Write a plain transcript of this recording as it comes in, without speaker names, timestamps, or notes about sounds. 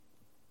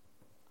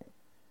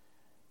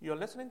You're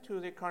listening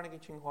to the Carnegie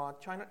Tsinghua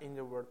China in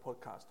the World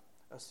podcast,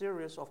 a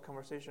series of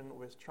conversation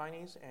with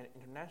Chinese and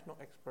international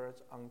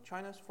experts on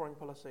China's foreign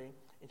policy,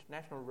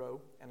 international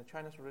role, and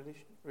China's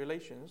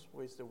relations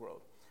with the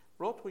world.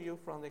 Brought to you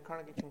from the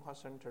Carnegie Tsinghua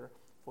Center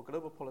for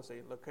Global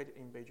Policy located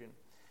in Beijing.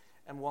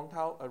 I'm Wang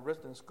Tao, a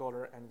resident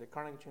scholar at the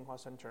Carnegie Tsinghua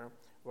Center,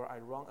 where I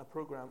run a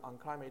program on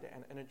climate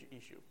and energy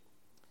issues.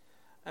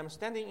 I'm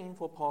standing in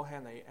for Paul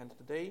Hannay, and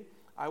today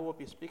I will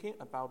be speaking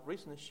about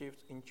recent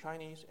shifts in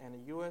Chinese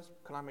and U.S.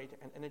 climate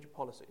and energy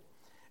policy,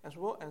 as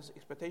well as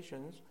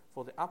expectations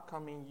for the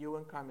upcoming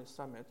UN Climate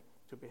Summit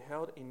to be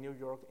held in New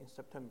York in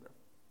September.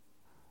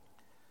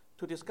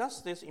 To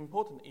discuss these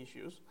important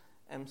issues,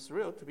 I'm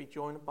thrilled to be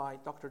joined by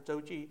Dr.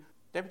 Zhou Ji,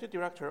 Deputy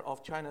Director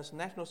of China's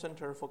National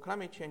Center for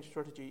Climate Change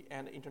Strategy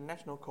and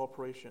International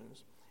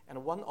Cooperations,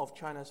 and one of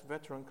China's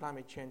veteran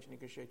climate change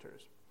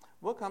negotiators.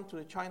 Welcome to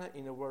the China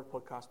in the World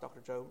podcast,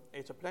 Dr. Zhou.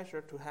 It's a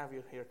pleasure to have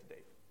you here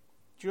today.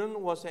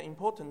 June was an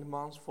important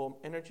month for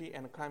energy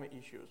and climate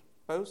issues,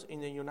 both in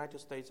the United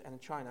States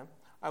and China.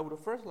 I would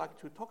first like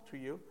to talk to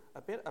you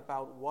a bit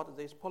about what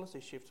these policy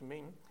shifts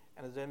mean,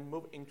 and then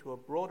move into a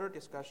broader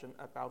discussion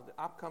about the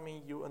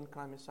upcoming UN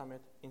Climate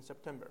Summit in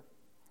September.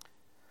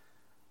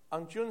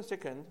 On June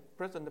 2nd,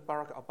 President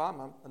Barack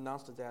Obama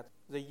announced that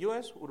the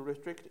U.S. would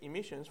restrict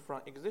emissions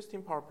from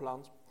existing power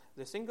plants,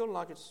 the single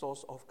largest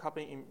source of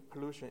carbon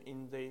pollution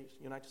in the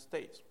United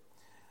States.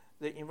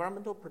 The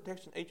Environmental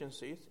Protection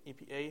Agency,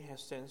 EPA,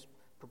 has since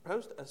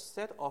proposed a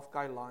set of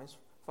guidelines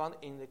found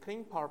in the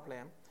Clean Power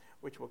Plan,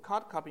 which will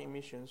cut carbon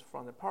emissions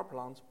from the power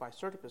plants by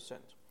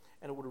 30%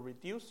 and would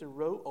reduce the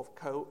role of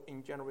coal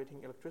in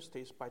generating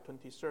electricity by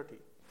 2030.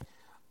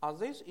 Are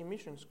these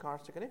emissions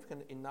cuts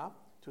significant enough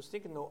to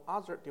signal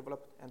other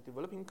developed and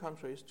developing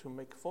countries to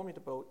make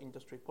formidable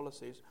industry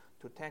policies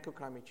to tackle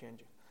climate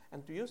change?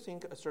 And do you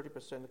think a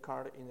 30%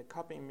 cut in the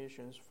carbon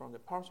emissions from the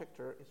power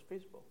sector is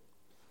feasible?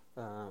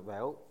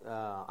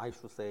 I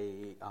should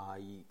say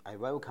I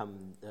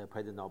welcome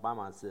President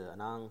Obama's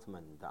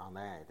announcement on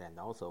that, and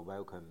also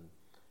welcome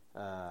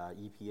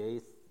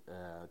EPA's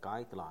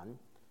guideline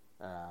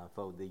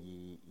for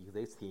the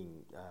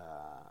existing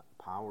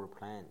power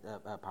plant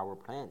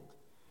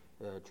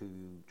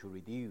to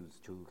reduce,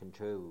 to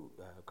control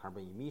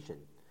carbon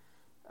emission.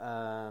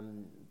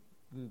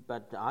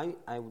 But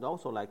I would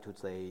also like to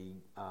say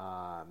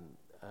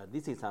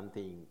this is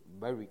something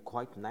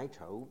quite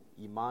natural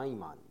in my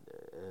mind,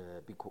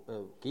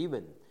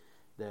 given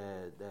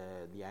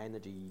the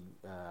energy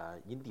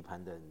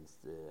independence,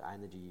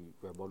 energy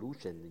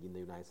revolution in the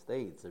United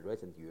States in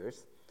recent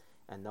years,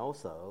 and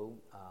also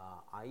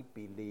I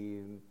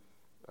believe,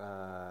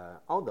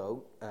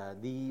 although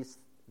this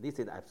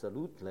is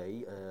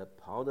absolutely a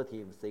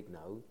positive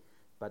signal,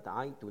 but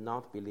I do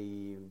not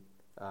believe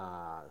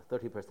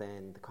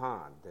 30%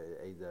 cut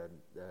is a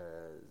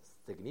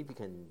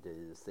significant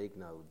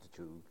signal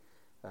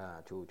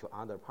to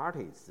other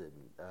parties.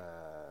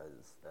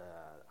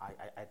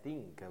 I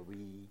think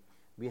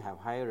we have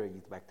higher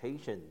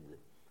expectations,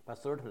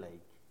 but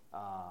certainly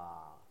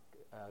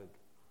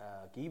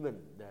given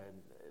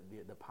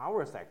the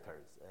power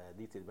sectors,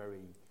 this is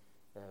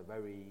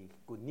very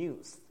good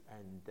news,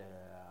 and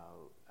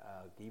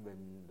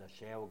given the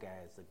shale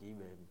gas,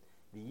 given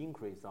the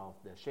increase of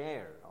the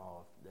share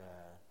of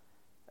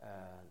the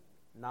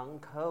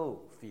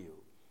non-coal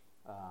fuel,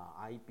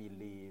 I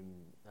believe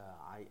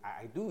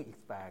I do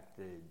expect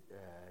the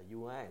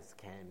U.S.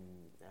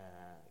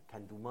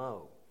 can do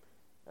more,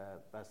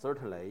 but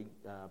certainly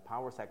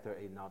power sector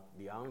is not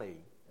the only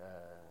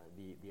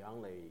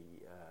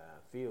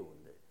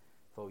field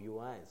for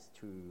U.S.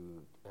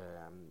 to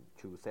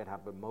set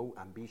up more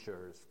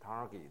ambitious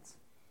targets.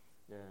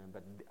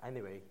 But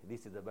anyway,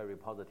 this is a very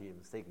positive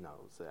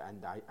signal,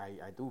 and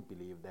I do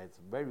believe that's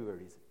very,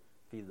 very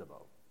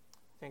feasible.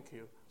 Thank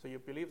you. So you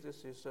believe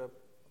this is a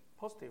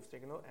positive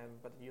signal,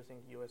 but you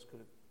think U.S.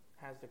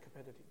 has the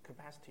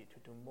capacity to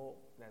do more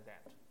than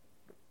that?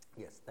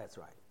 Yes, that's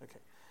right. Okay.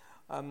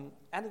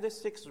 At the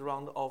sixth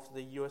round of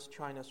the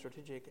U.S.-China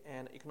Strategic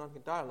and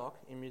Economic Dialogue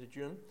in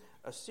mid-June,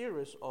 a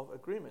series of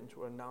agreements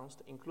were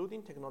announced,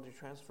 including technology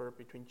transfer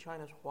between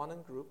China's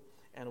Huanan Group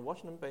and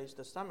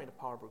Washington-based Summit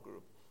Power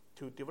Group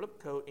to develop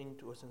coal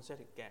into a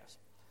synthetic gas.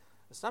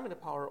 The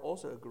Summit Power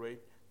also agreed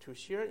to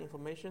share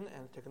information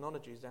and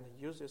technologies that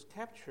uses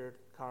captured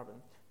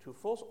carbon to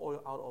force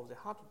oil out of the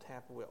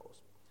hard-to-tap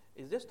wells.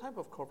 Is this type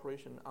of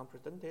cooperation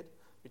unprecedented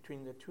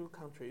between the two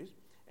countries,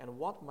 and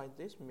what might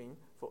this mean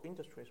for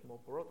industries more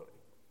broadly?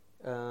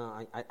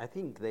 I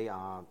think they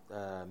are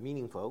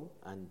meaningful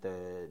and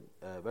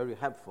very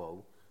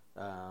helpful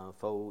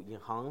for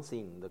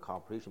enhancing the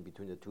cooperation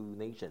between the two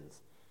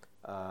nations.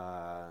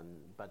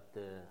 But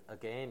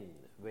again,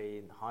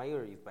 with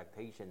higher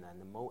expectation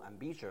and more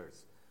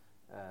ambitious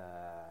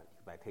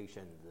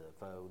expectations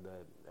for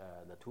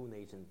the two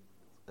nations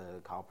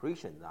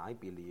cooperation, I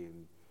believe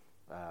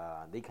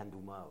they can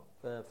do more.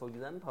 For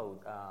example,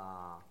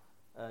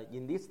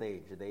 in this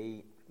stage,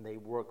 they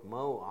work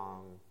more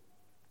on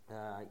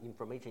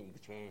information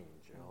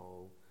exchange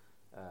or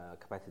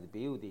capacity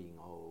building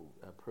or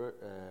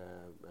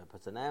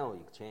personnel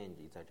exchange,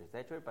 etc.,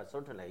 etc. But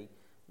certainly,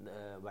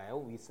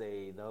 while we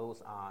say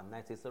those are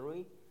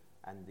necessary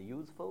and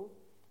useful,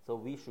 so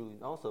we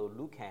should also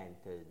look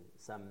at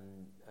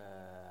some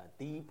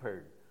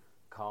deeper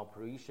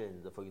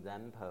cooperation. For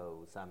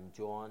example, some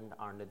joint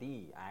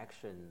R&D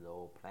actions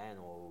or plan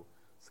or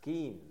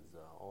schemes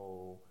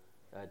or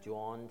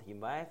joint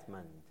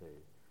investment,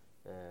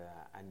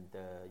 and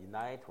in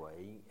that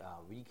way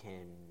we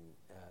can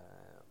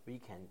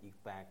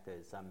expect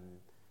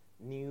some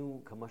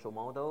new commercial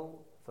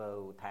model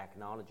for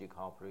technology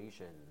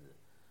cooperation,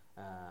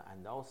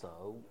 and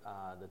also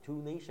the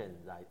two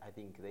nations. I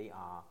think they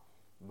are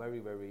very,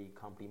 very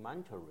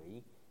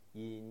complementary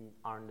in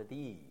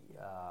R&D,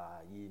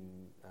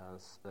 in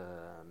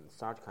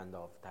such kind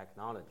of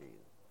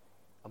technologies,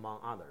 among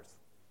others.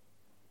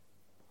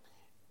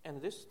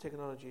 And this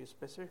technology is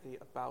specifically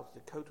about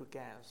the coal to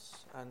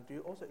gas. And do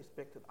you also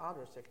expect that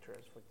other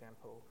sectors, for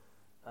example?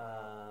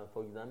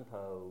 For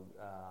example,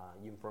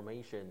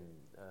 information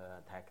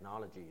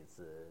technologies,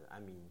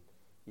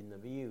 in the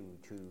view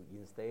to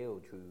instill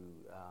to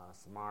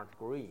smart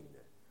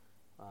grid,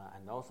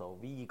 and also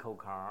vehicle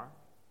car,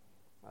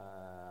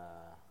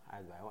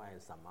 as well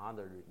as some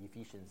other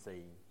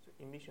efficiency. So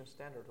emission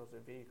standard of the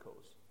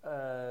vehicles.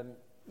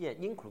 Yeah,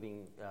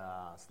 including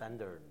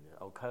standard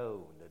or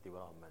code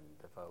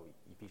development for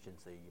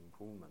efficiency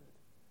improvement.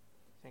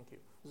 Thank you.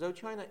 Though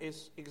China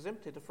is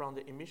exempted from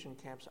the emission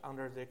caps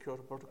under the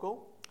Kyoto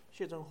Protocol,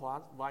 Xie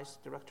Zhenhua, Vice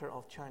Director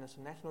of China's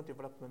National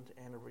Development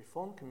and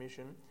Reform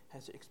Commission,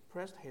 has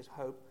expressed his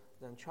hope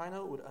that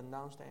China would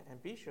announce an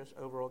ambitious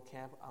overall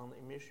cap on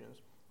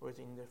emissions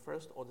within the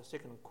first or the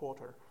second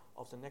quarter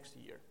of the next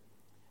year.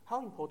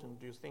 How important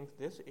do you think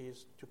this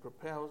is to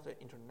propel the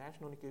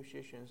international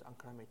negotiations on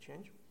climate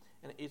change?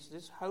 And is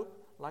this hope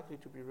likely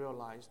to be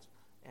realized,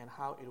 and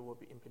how it will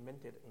be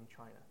implemented in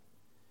China?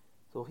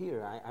 So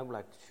here I would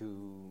like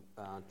to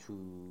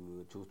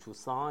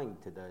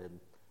cite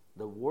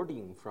the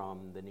wording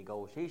from the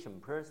negotiation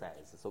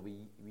process. So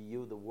we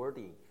use the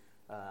wording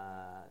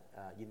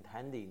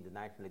intending the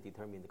nationally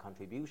determined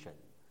contribution.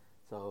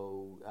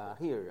 So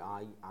here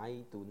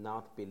I do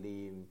not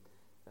believe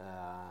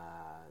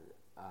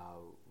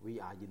we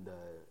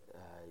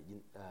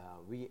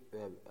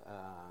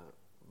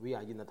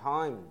are in the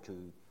time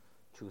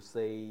to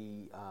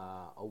say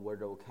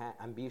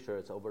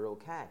ambitious overall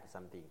cap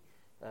something,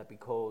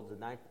 because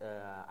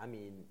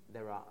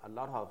there are a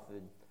lot of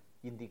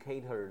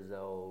indicators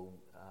or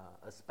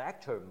a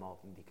spectrum of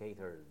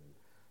indicators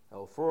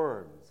or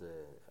forms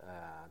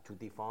to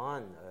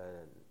define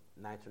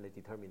nationally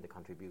determined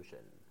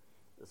contribution.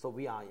 So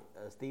we are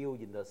still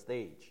in the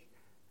stage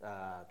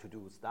to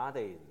do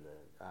studies,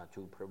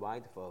 to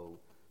provide for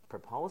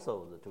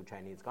proposals to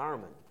Chinese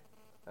government,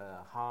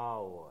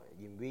 how,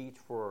 in which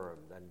form,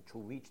 and to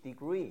which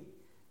degree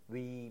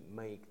we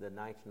make the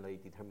nationally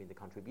determined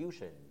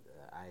contribution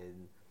as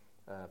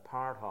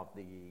part of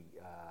the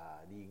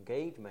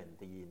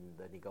engagement in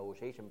the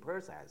negotiation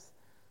process.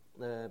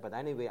 But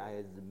anyway,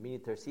 as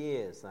Minister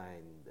Xie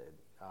said,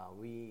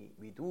 we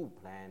do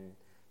plan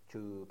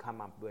to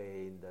come up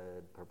with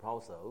the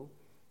proposal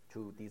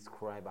to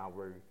describe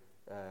our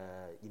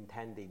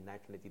intended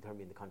nationally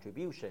determined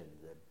contribution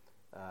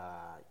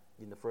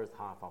in the first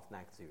half of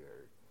next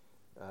year.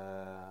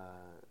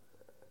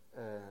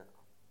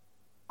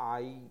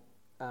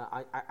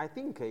 I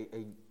think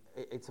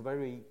it's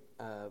very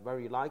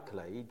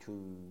likely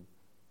to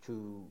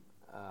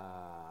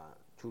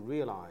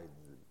realize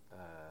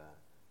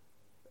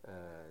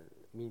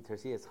Minister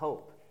Xie's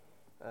hope,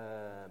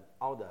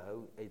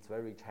 although it's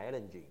very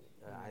challenging.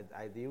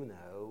 As you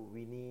know,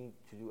 we need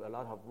to do a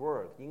lot of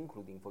work,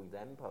 including, for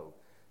example,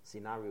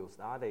 scenario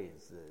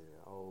studies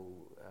or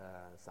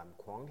some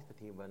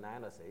quantitative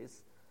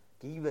analysis,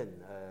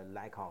 given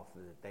lack of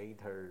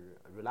data,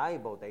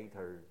 reliable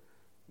data,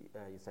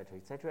 etc.,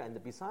 etc.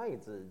 And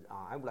besides,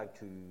 I would like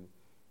to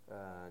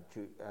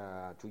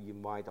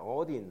invite the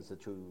audience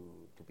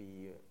to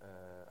be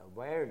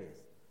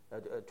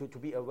to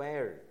be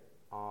aware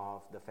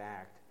of the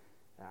fact.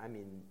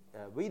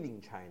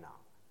 Within China,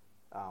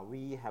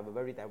 we have a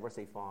very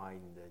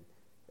diversified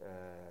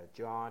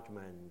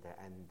judgment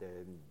and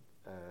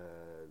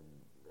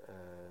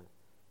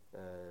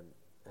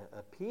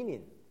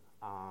opinion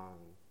on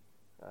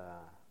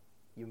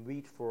in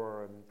which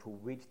form, to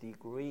which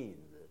degree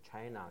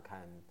China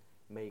can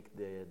make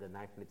the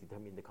nationally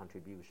determined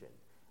contribution.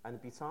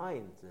 And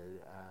besides,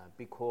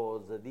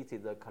 because this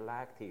is a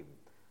collective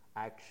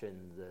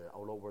action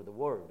all over the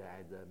world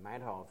as a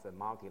matter of a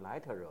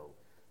multilateral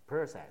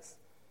process,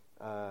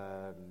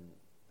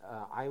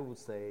 I would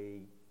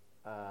say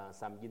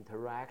some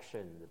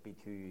interaction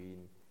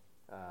between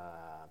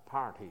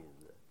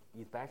parties,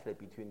 especially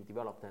between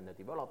developed and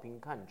developing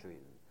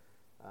countries,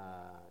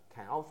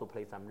 can also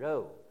play some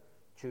role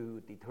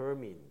to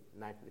determine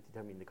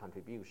the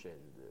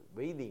contributions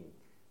within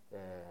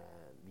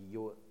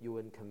the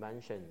UN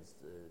Convention's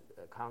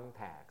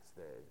context.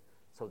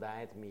 So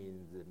that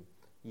means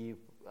if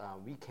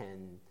we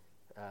can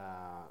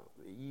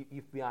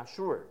if we are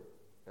sure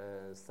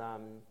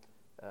some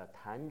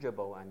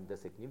tangible and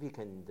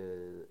significant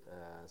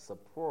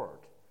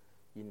support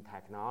in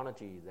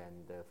technologies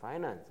and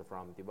finance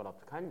from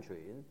developed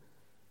countries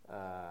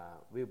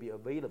will be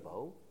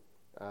available,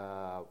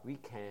 we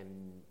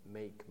can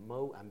make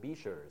more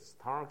ambitious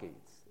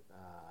targets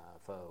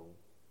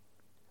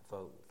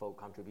for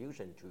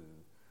contribution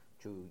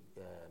to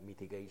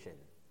mitigation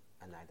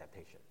and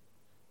adaptation.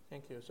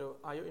 Thank you. So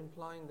are you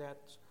implying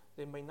that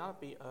there may not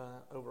be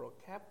an overall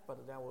cap,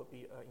 but there will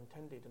be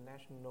intended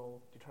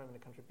national determined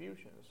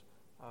contributions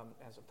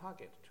as a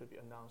target to be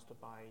announced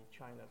by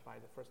China by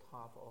the first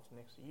half of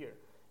next year?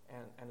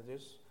 And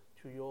this,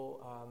 to your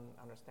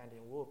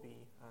understanding, will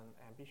be an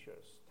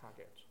ambitious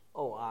target?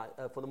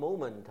 For the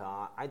moment,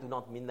 I do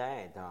not mean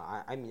that.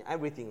 I mean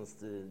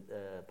everything's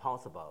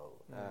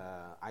possible.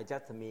 I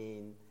just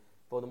mean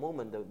for the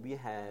moment we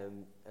have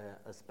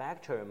a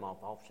spectrum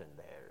of options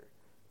there,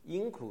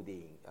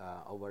 including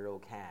overall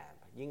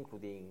cap,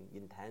 including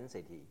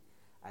intensity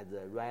as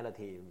a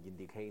relative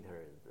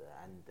indicators,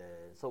 and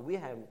so we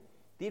have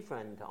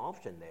different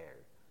options there.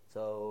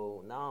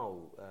 So now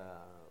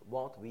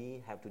what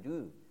we have to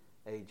do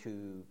is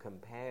to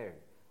compare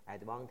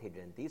advantage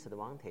and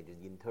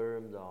disadvantages in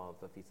terms of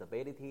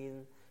feasibility,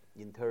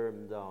 in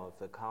terms of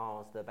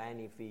cost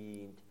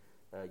benefit,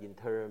 in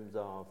terms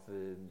of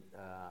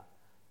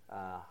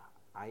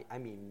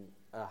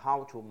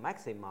how to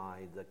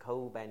maximize the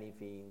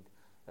co-benefit,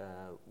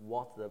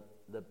 what's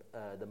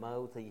the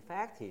most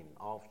effective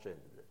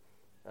options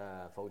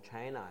for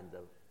China and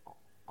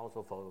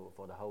also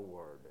for the whole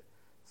world.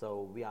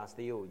 So we are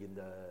still in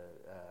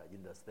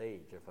the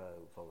stage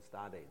for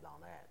studies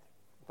on that.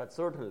 But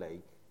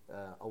certainly,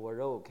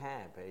 overall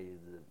cap is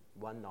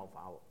one of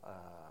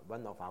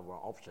our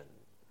options.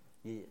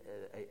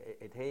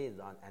 It is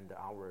under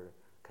our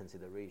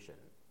consideration.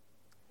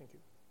 Thank you.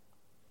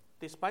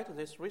 Despite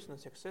these recent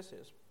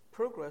successes,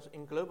 progress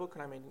in global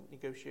climate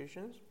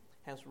negotiations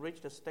has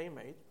reached a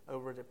stalemate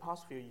over the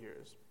past few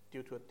years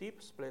due to a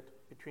deep split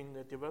between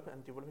the developed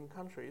and developing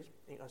countries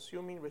in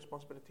assuming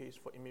responsibilities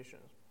for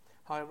emissions.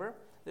 However,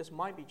 this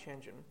might be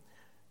changing.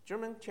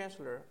 German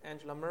Chancellor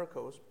Angela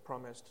Merkel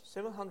promised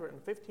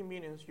 750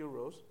 million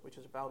euros, which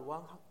is about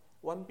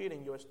 $1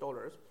 billion,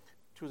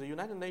 to the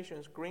United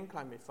Nations Green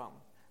Climate Fund,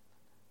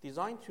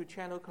 designed to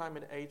channel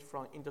climate aid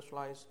from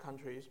industrialized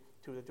countries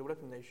to the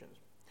developing nations.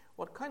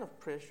 What kind of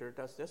pressure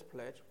does this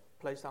pledge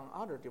place on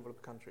other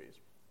developed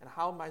countries? And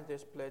how might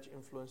this pledge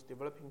influence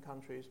developing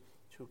countries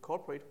to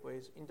cooperate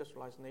with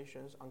industrialized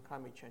nations on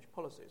climate change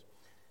policies?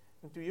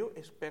 And do you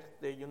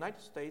expect the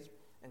United States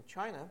and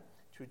China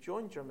to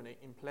join Germany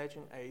in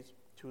pledging aid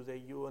to the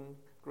UN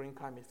Green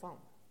Climate Fund?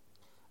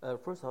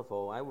 First of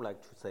all, I would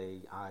like to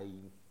say I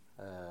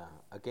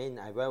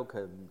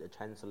welcome the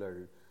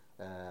Chancellor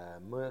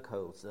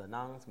Merkel's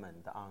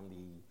announcement on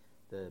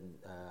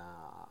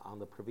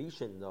the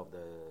provision of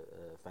the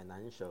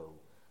financial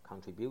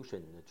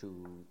contribution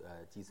to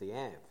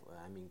GCF,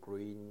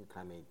 Green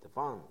Climate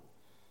Fund.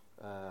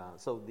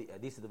 So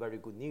this is very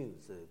good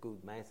news,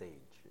 good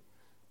message.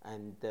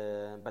 And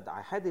but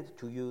I headed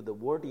to you the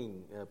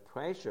wording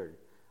pressure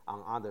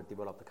on other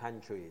developed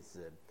countries.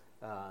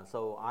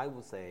 So I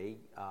would say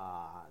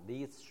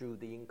this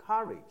should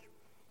encourage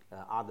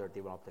other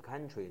developed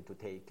countries to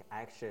take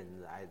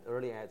action as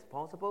early as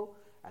possible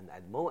and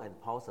as more as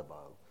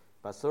possible.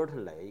 But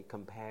certainly,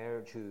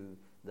 compared to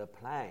the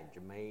pledge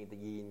made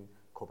in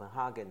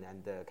Copenhagen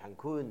and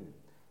Cancun,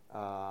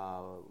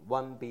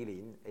 1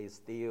 billion is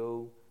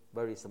still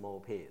very small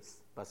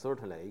piece. But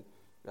certainly,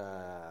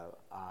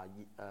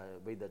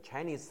 with the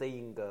Chinese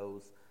saying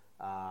goes,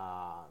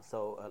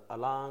 so a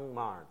long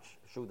march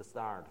should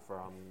start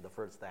from the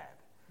first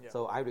step. Yeah.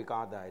 So I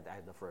regard that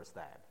as the first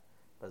step.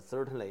 But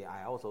certainly,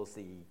 I also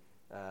see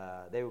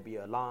there will be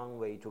a long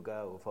way to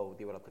go for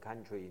developed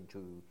countries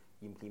to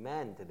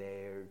implement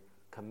their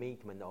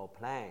commitment or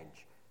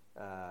pledge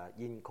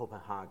in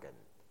Copenhagen.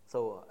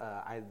 So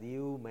as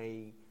you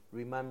may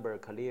remember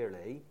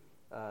clearly,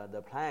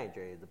 the pledge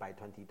is by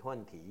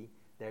 2020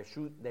 there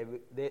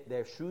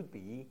should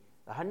be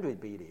 100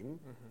 billion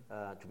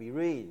to be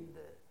raised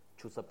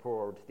to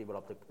support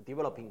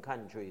developing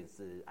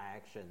countries'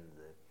 actions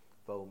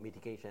for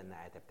mitigation and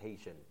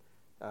adaptation.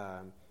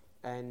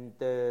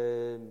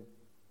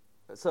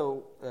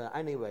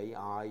 Anyway,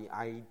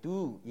 I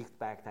do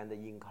expect and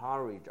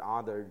encourage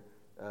other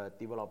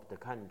developed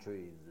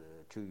countries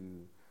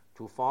to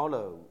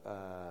follow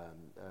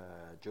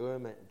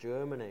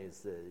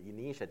Germany's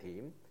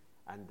initiative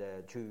and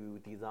to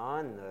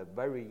design a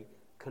very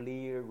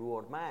clear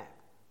roadmap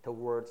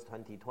towards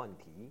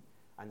 2020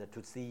 and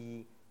to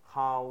see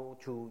how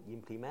to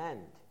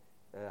implement,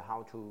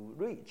 how to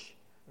reach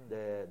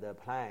the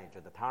pledge,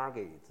 the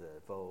targets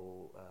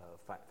for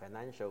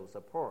financial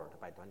support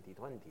by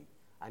 2020.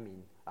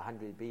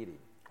 100 billion.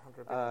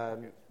 100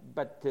 billion.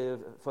 But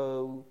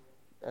for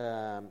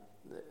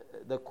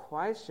the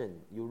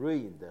question you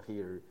raised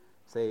here,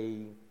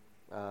 say,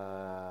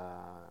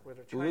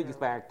 do we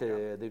expect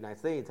the United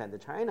States and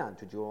China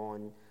to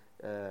join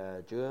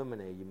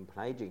Germany in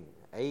pledging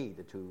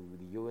aid to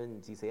the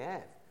UN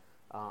GCF.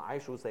 I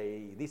should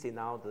say this is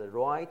not the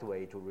right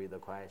way to read the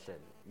question,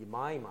 in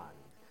my mind.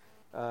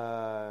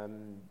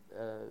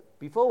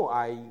 Before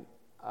I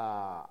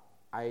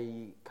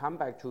come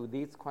back to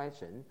this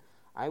question,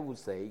 I would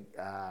say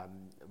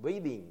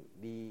within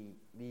the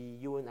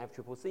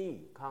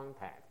UNFCCC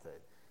context,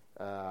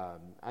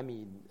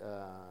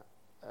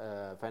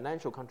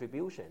 financial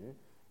contribution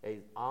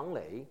is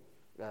only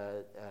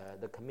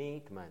the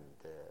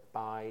commitment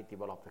by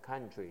developed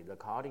countries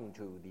according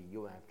to the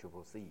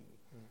UNFCCC.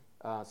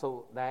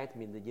 So that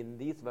means in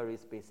this very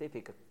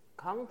specific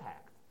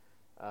context,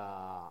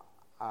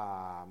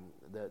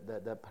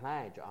 the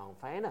pledge on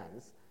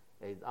finance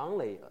is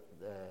only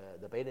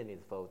the burden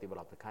is for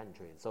developed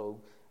countries.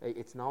 So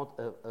it's not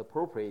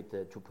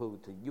appropriate to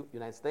put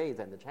United States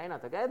and China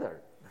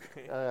together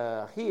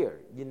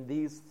here in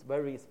this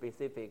very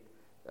specific,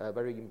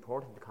 very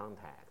important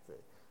context.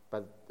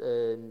 But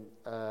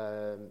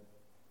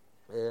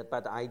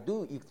I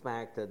do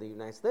expect the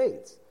United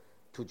States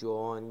to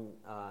join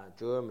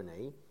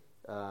Germany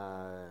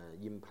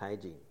in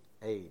pledging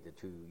aid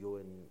to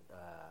UN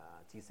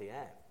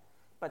GCF.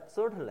 But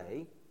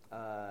certainly,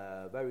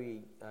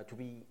 to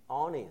be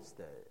honest,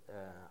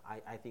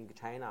 I think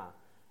China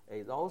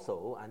is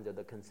also under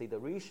the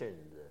consideration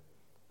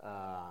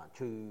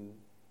to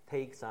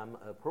take some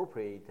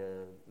appropriate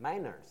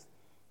manners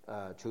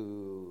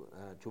to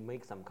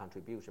make some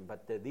contribution.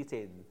 But this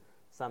is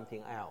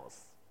something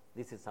else.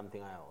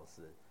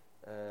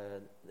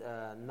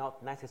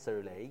 Not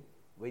necessarily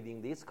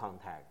within this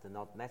context,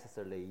 not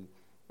necessarily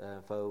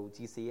for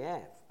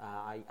GCF.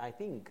 I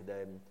think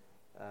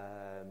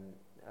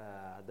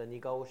the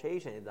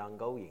negotiation is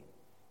ongoing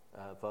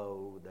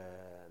for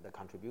the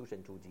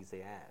contribution to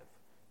GCF.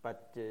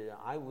 But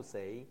I would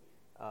say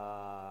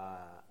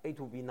it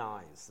would be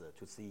nice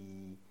to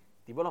see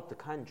developed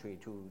country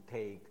to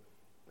take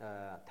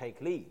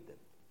lead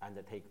and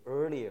take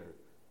earlier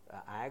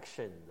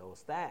action or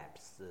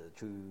steps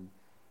to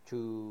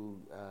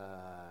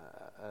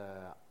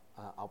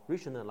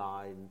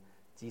operationalize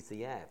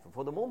GCF.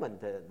 For the moment,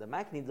 the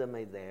mechanism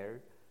is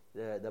there,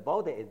 the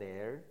body is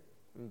there,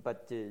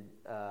 but the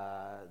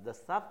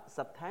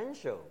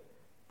substantial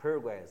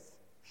progress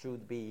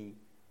should be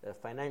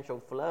financial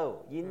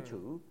flow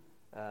into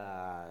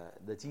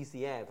the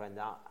GCF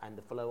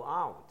and flow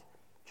out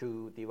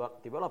to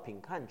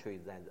developing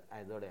countries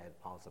as early as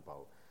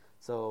possible.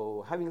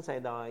 So having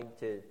said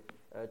that,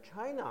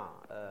 China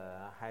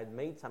had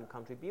made some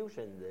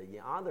contributions in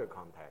other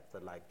contexts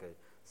like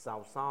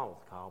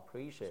South-South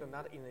cooperation. So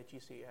not in the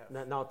GCF?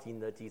 Not in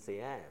the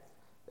GCF.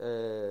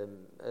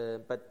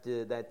 But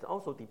that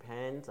also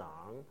depends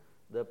on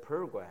the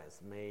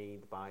progress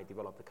made by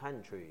developed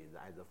countries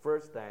as a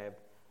first step,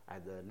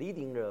 as a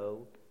leading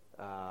role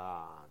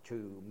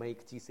to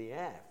make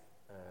GCF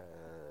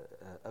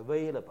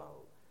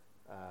available.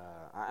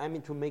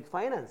 To make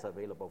finance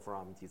available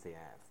from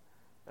GCF.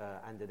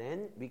 And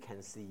then we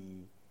can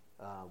see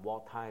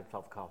what types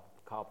of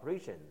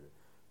cooperation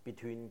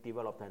between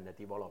developed and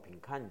developing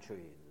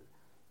countries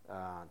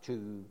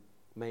to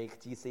make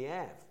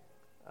GCF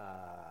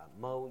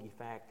more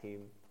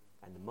effective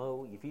and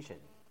more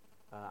efficient.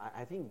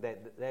 I think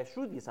that there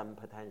should be some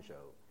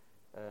potential,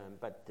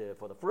 but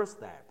for the first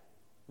step,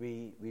 as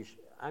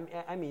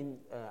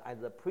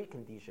a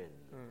precondition,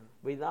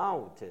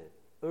 without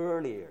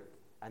earlier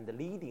and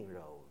leading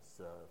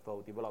roles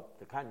for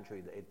developed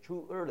countries, it's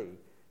too early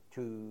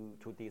to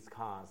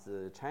discuss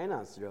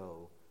China's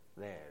role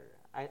there.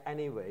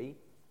 Anyway,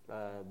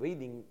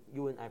 within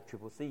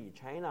UNFCCC,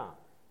 China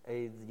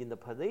is in the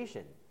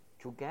position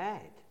to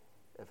get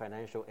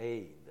financial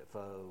aid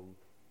for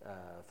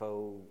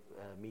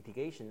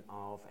mitigation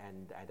of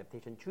and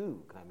adaptation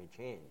to climate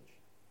change.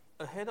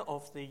 Ahead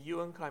of the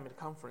UN Climate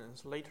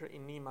Conference later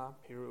in Lima,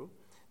 Peru,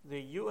 the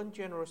UN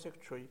General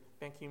Secretary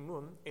Ban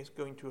Ki-moon is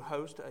going to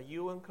host a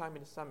UN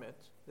Climate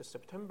Summit this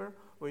September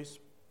with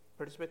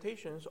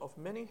participations of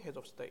many heads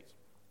of state.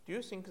 Do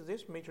you think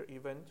this major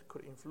event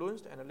could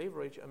influence and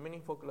leverage a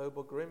meaningful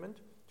global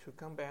agreement to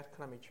combat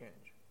climate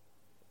change?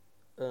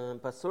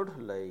 But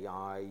certainly,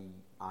 I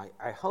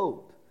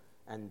hope,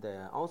 and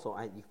also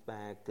I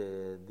expect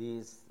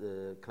this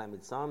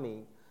climate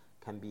summit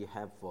can be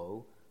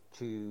helpful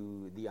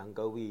to the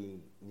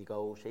ongoing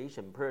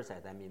negotiation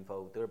process.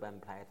 For Durban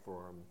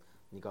platform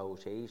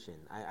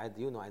negotiation. As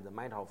you know, as a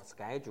matter of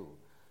schedule,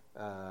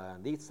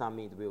 this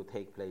summit will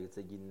take place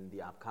in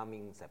the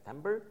upcoming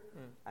September,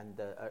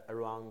 and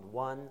around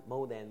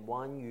more than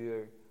 1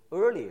 year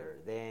earlier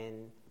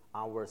than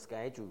our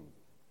schedule.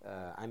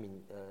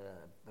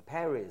 The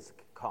Paris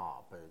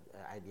COP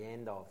at the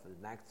end of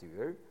next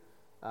year.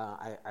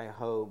 I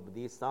hope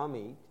this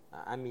summit,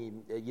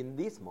 in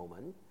this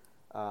moment,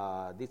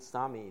 this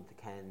summit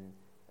can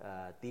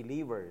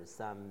deliver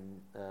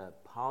some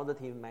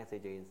positive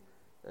messages,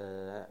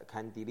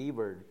 can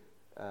deliver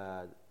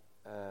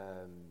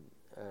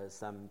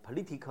some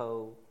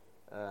political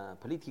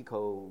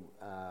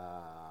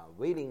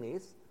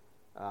willingness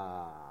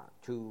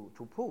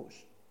to push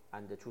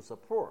and to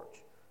support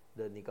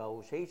the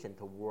negotiation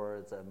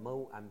towards a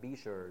more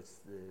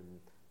ambitious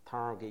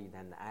target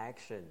and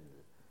action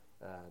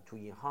to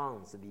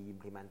enhance the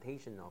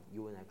implementation of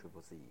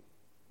UNFCCC.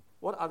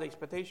 What are the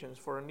expectations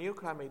for a new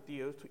climate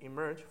deal to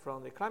emerge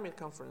from the climate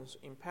conference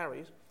in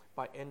Paris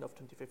by end of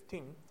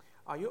 2015?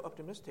 Are you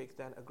optimistic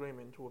that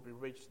agreement will be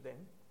reached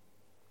then?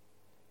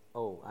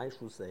 Oh, I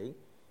should say,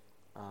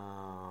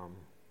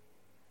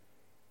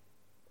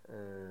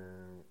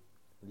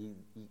 the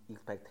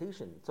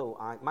expectation. So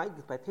my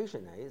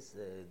expectation is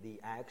the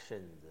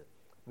actions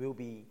will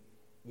be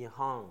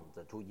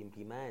enhanced to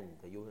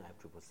implement the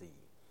UNFCCC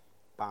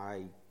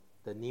by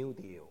the new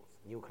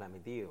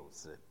climate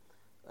deals.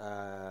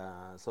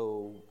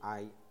 So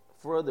I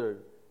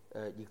further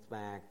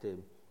expect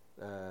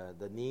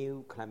the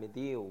new climate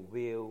deal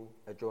will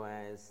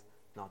address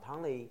not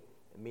only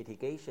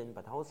mitigation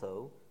but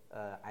also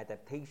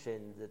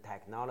adaptation, the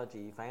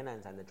technology,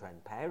 finance, and the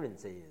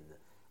transparency,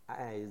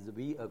 as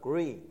we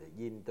agreed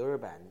in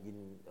Durban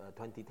in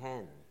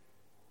 2010.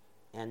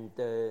 And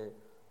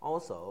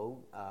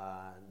also,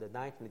 the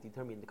nationally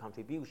determined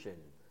contribution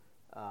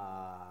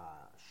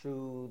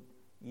should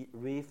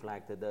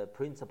reflect the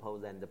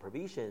principles and the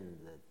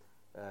provisions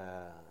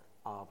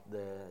of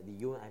the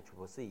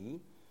UNFCCC.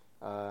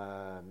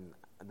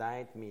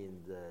 That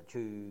means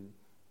to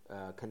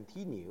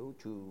continue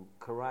to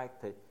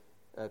correctly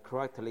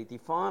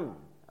define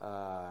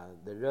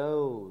the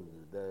roles,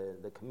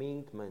 the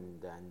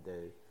commitment, and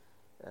the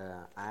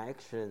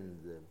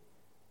actions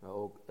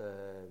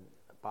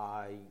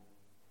by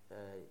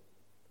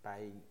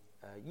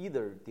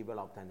either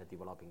developed and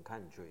developing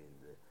countries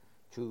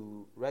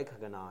to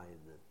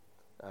recognize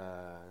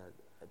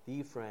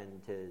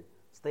different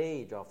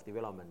stage of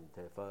development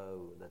for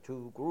the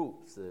two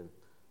groups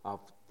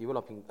of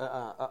developed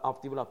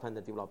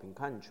and developing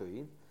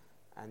countries,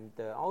 and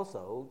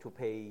also to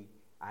pay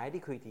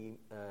adequate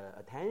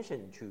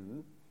attention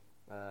to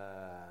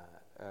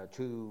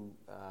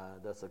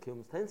the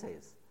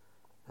circumstances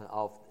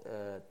of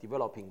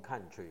developing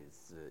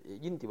countries.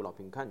 In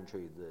developing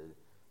countries,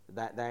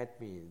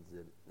 that means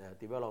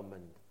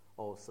development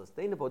or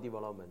sustainable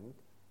development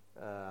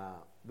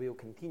will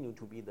continue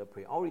to be the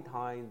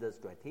prioritized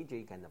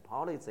strategic and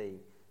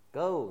policy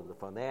goals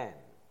for them.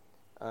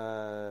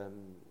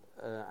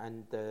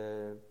 And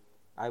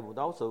I would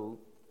also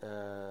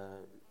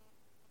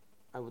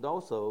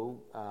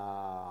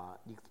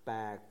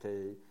expect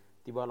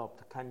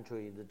developed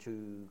countries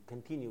to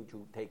continue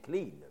to take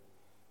lead.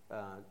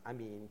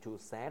 To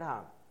set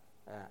up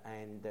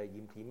and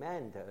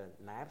implement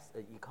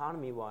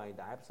economy-wide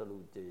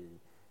absolute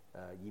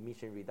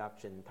emission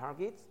reduction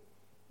targets.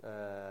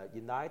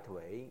 In that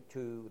way,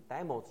 to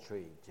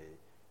demonstrate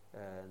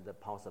the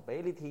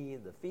possibility,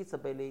 the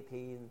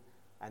feasibility,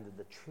 and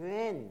the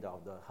trend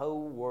of the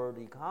whole world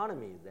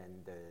economies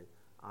and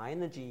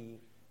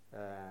energy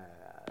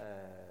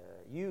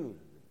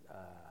use,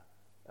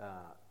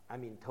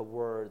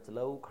 towards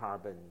low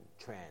carbon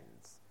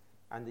trends.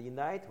 And in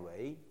that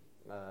way,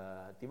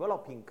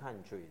 developing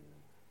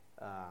countries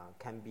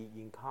can be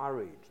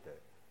encouraged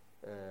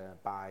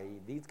by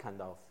this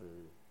kind of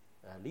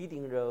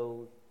leading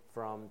role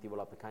from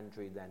developed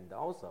countries, and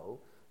also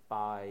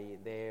by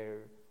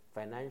their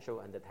financial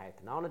and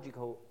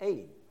technological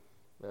aid,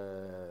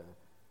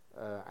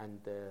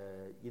 and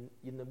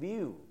in the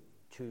view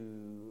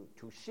to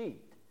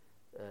shift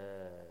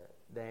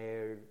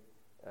their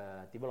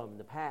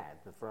development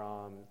path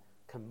from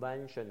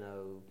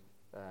conventional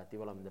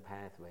development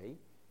pathway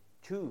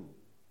to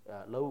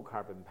low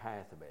carbon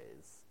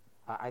pathways.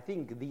 I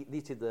think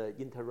this is an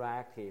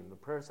interactive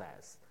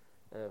process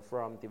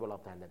from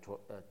developed and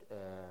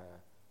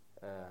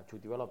to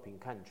developing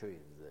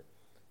countries.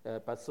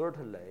 But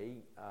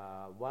certainly,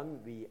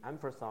 when we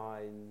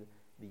emphasize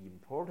the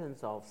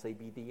importance of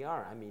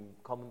CBDR,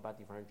 common but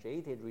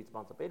differentiated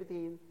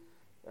responsibility,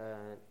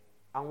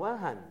 on one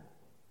hand,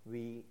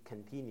 we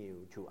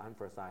continue to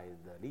emphasize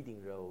the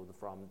leading role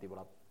from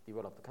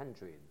developed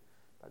countries.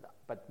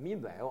 But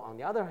meanwhile, on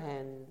the other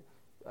hand,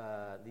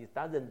 this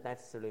doesn't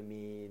necessarily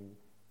mean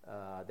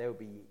there will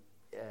be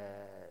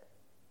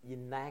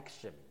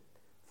inaction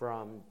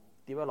from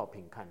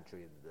developing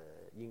countries.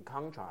 In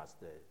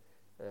contrast,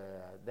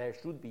 there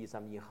should be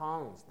some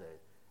enhanced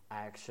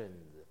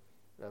actions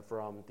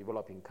from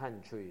developing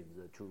countries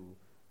to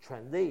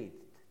transit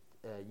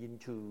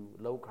into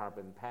low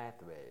carbon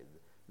pathways.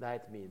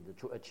 That means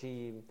to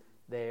achieve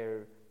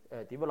their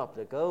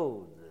developed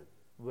goals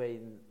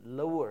with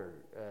lower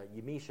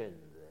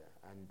emissions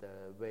and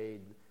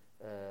with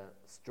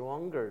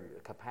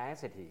stronger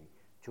capacity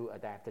to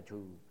adapt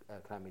to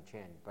climate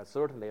change. But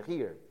certainly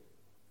here,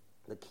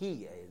 the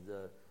key is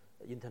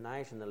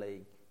international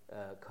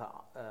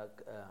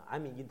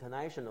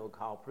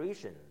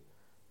cooperation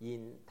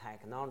in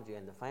technology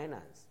and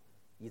finance,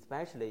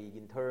 especially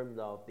in terms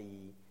of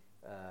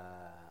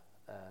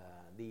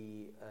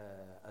the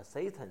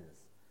assistance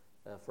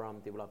from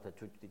developed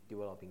to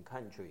developing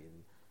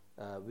countries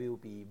will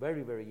be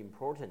very, very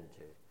important,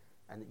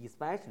 and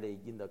especially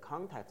in the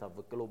context of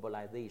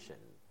globalization,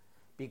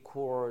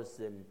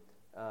 because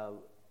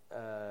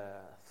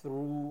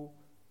through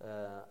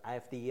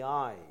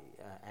FDI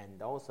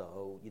and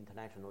also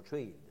international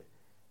trade,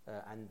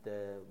 and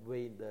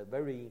with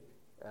very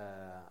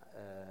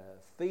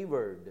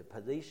favored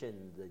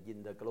positions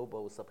in the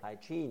global supply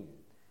chain,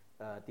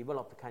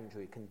 developed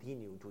countries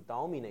continue to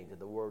dominate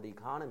the world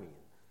economy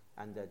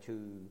and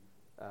to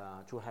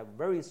have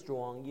very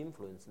strong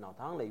influence not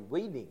only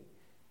within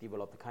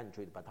developed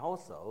countries but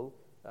also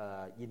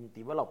in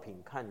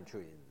developing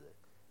countries.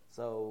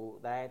 So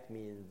that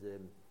means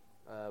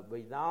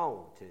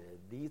without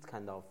these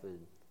kind of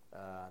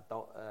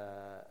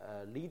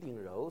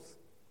leading roles,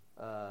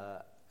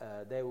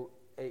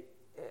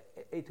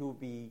 it will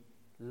be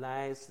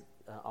less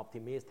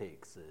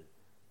optimistic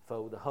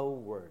for the whole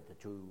world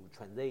to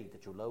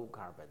transit to low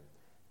carbon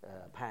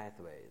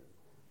pathways.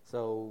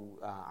 So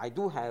I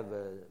do have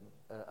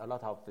a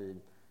lot of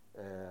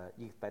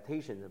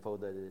expectation for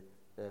the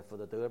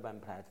Durban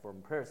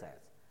platform process.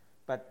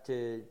 But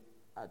to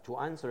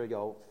answer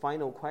your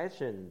final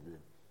question,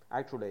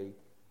 actually,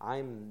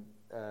 I'm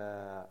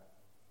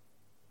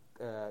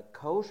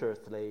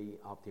cautiously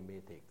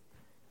optimistic.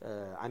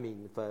 I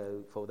mean,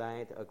 for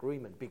that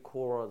agreement,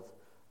 because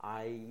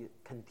I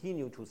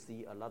continue to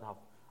see a lot of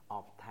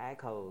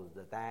obstacles,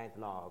 the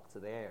dialogues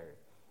there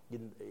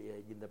in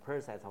the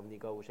process of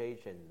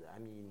negotiation. I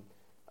mean,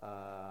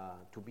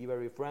 to be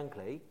very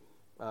frankly,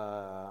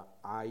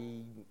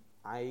 I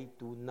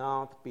do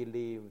not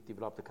believe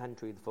developed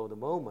countries for the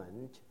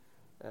moment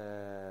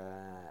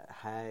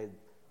had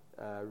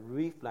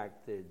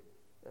reflected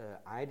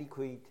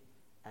adequate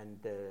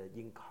and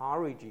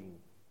encouraging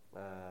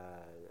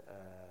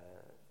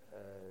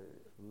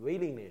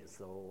willingness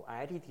or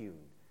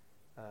attitude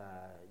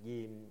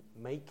in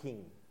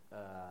making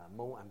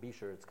more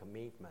ambitious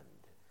commitment.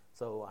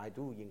 So I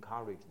do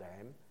encourage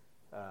them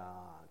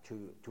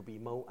to be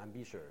more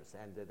ambitious,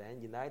 and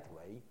then in that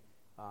way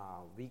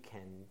we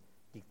can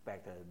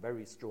expect a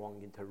very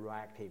strong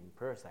interactive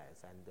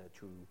process and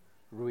to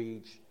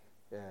reach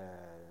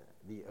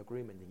the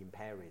agreement in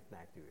Paris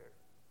next year.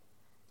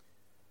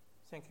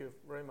 Thank you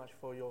very much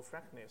for your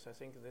frankness. I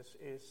think this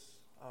is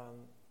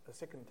the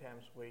second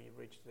time we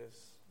reach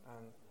this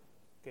and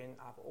gain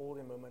up all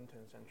the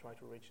momentums and try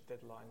to reach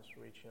deadlines,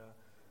 reach a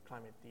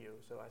climate deal.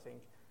 So I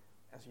think,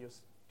 as you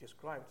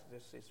described,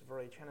 this is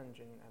very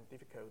challenging and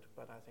difficult,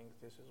 but I think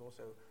this is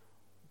also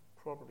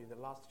probably the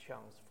last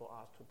chance for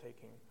us to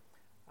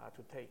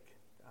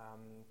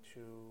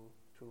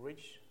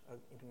reach an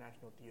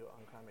international deal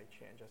on climate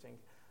change. I think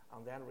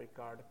on that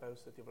regard,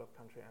 both the developed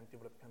country and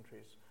developed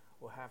countries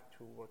will have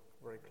to work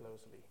very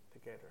closely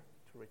together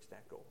to reach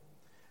that goal.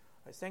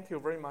 I thank you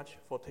very much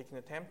for taking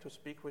the time to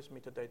speak with me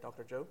today,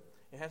 Dr. Zhou.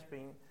 It has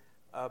been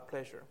a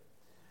pleasure.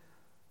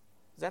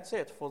 That's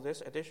it for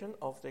this edition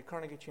of the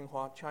Carnegie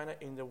Tsinghua China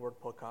in the World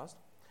podcast.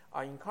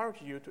 I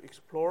encourage you to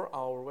explore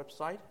our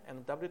website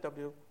and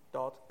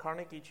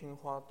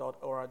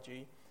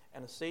www.carnegietsinghua.org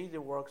and see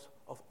the works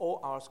of all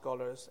our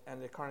scholars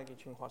and the Carnegie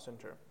Tsinghua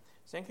Center.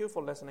 Thank you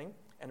for listening,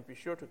 and be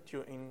sure to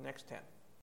tune in next time.